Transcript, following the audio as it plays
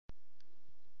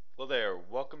Hello there,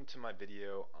 welcome to my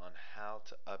video on how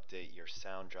to update your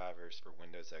sound drivers for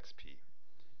Windows XP.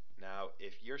 Now,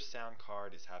 if your sound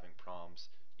card is having problems,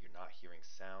 you're not hearing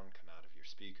sound come out of your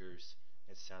speakers,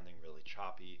 it's sounding really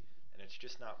choppy, and it's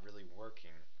just not really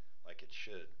working like it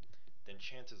should, then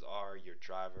chances are your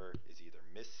driver is either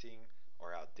missing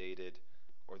or outdated,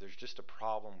 or there's just a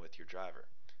problem with your driver.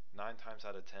 9 times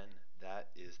out of 10, that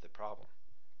is the problem.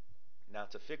 Now,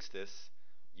 to fix this,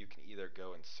 you can either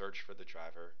go and search for the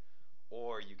driver,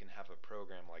 or you can have a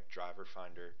program like Driver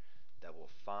Finder that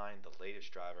will find the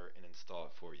latest driver and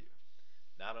install it for you.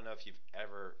 Now, I don't know if you've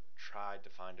ever tried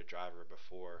to find a driver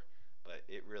before, but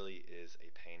it really is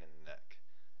a pain in the neck.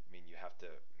 I mean, you have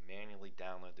to manually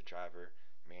download the driver,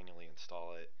 manually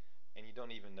install it, and you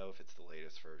don't even know if it's the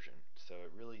latest version. So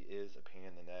it really is a pain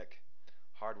in the neck.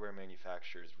 Hardware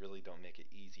manufacturers really don't make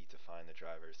it easy to find the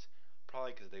drivers,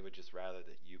 probably because they would just rather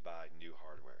that you buy new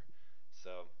hardware.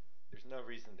 So there's no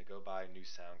reason to go buy a new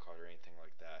sound card or anything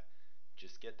like that.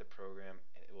 Just get the program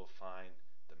and it will find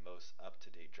the most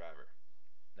up-to-date driver.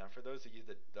 Now, for those of you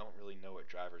that don't really know what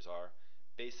drivers are,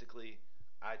 basically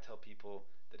I tell people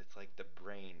that it's like the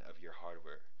brain of your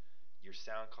hardware. Your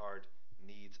sound card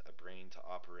needs a brain to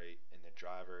operate, and the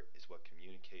driver is what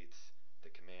communicates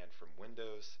the command from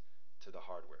Windows to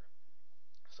the hardware.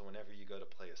 So whenever you go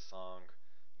to play a song,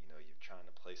 you're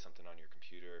trying to play something on your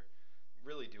computer,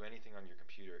 really do anything on your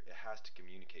computer, it has to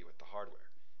communicate with the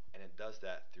hardware. And it does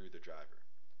that through the driver.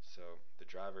 So the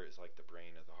driver is like the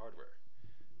brain of the hardware.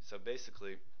 So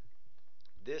basically,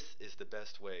 this is the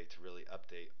best way to really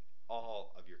update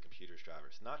all of your computer's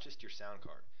drivers, not just your sound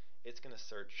card. It's going to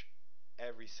search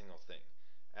every single thing.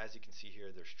 As you can see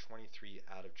here, there's 23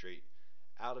 out of date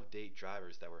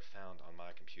drivers that were found on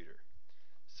my computer.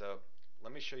 So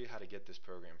let me show you how to get this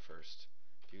program first.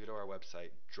 If you go to our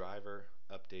website,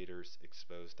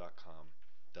 driverupdatersexposed.com,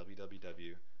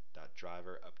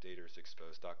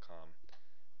 www.driverupdatersexposed.com,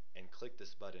 and click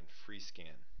this button, Free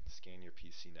Scan. Scan your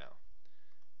PC now.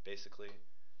 Basically,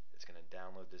 it's going to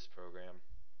download this program.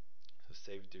 So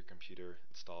save it to your computer,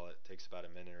 install it. It takes about a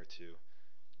minute or two.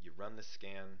 You run the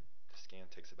scan. The scan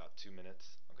takes about 2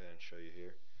 minutes. I'll go ahead and show you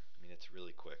here. I mean, it's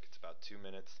really quick. It's about 2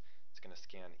 minutes. It's going to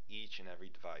scan each and every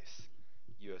device.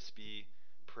 USB,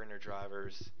 printer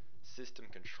drivers, system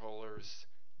controllers,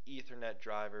 Ethernet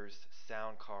drivers,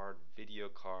 sound card, video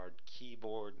card,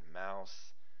 keyboard,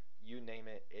 mouse, you name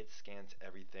it, it scans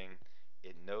everything.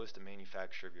 It knows the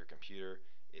manufacturer of your computer,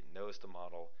 it knows the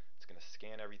model, it's going to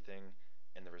scan everything,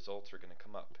 and the results are going to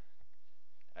come up.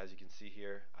 As you can see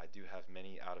here, I do have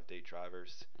many out-of-date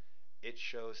drivers. It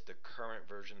shows the current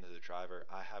version of the driver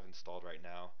I have installed right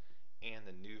now and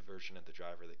the new version of the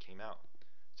driver that came out.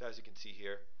 So as you can see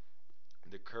here,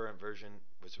 the current version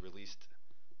was released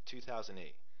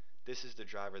 2008. This is the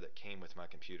driver that came with my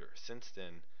computer. Since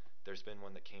then, there's been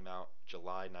one that came out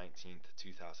July 19th,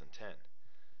 2010.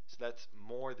 So that's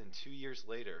more than 2 years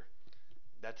later.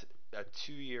 That's a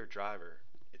 2-year driver.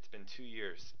 It's been 2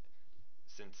 years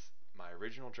since my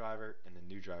original driver and the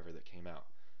new driver that came out.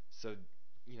 So,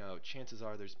 chances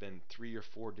are there's been 3 or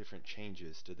 4 different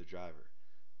changes to the driver.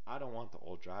 I don't want the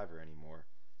old driver anymore,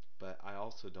 but I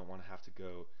also don't want to have to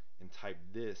go and type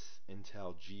this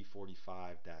Intel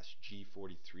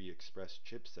G45-G43 Express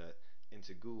chipset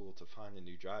into Google to find the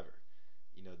new driver.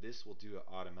 This will do it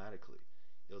automatically.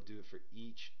 It'll do it for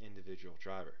each individual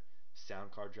driver. Sound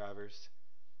card drivers,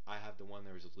 I have the one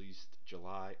that was released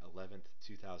July 11th,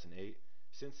 2008.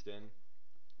 Since then,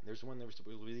 there's one that was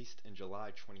released in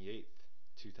July 28th,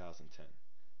 2010.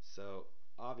 So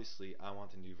obviously, I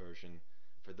want the new version.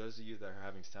 For those of you that are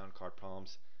having sound card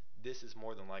problems, this is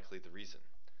more than likely the reason.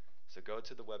 So go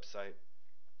to the website,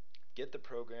 get the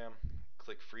program,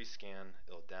 click Free Scan,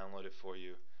 it'll download it for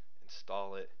you,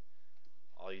 install it.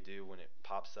 All you do when it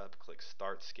pops up, click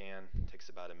Start Scan. It takes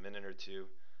about a minute or two.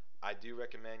 I do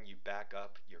recommend you back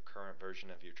up your current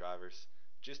version of your drivers,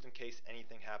 just in case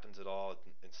anything happens at all, it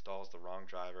installs the wrong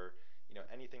driver,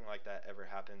 anything like that ever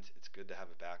happens, it's good to have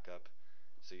a backup.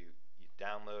 So you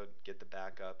download, get the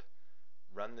backup,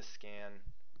 run the scan,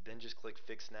 then just click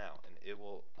Fix Now, and it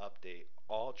will update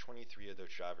all 23 of those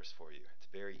drivers for you. It's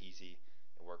very easy.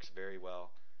 It works very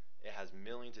well. It has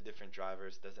millions of different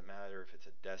drivers. Doesn't matter if it's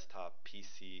a desktop,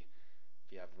 PC,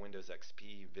 if you have Windows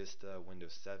XP, Vista,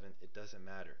 Windows 7, it doesn't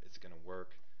matter. It's going to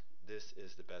work. This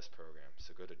is the best program.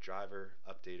 So go to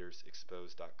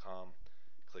driverupdatersexposed.com,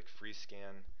 click Free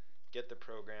Scan, get the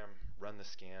program, run the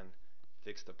scan,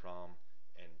 fix the problem,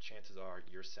 and chances are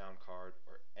your sound card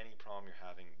or any problem you're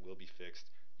having will be fixed.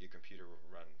 Your computer will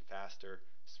run faster,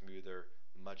 smoother,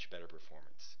 much better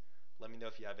performance. Let me know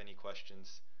if you have any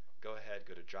questions. Go ahead,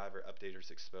 go to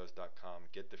driverupdatersexposed.com,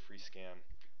 get the free scan,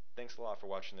 Thanks a lot for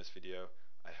watching this video.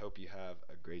 I hope you have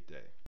a great day.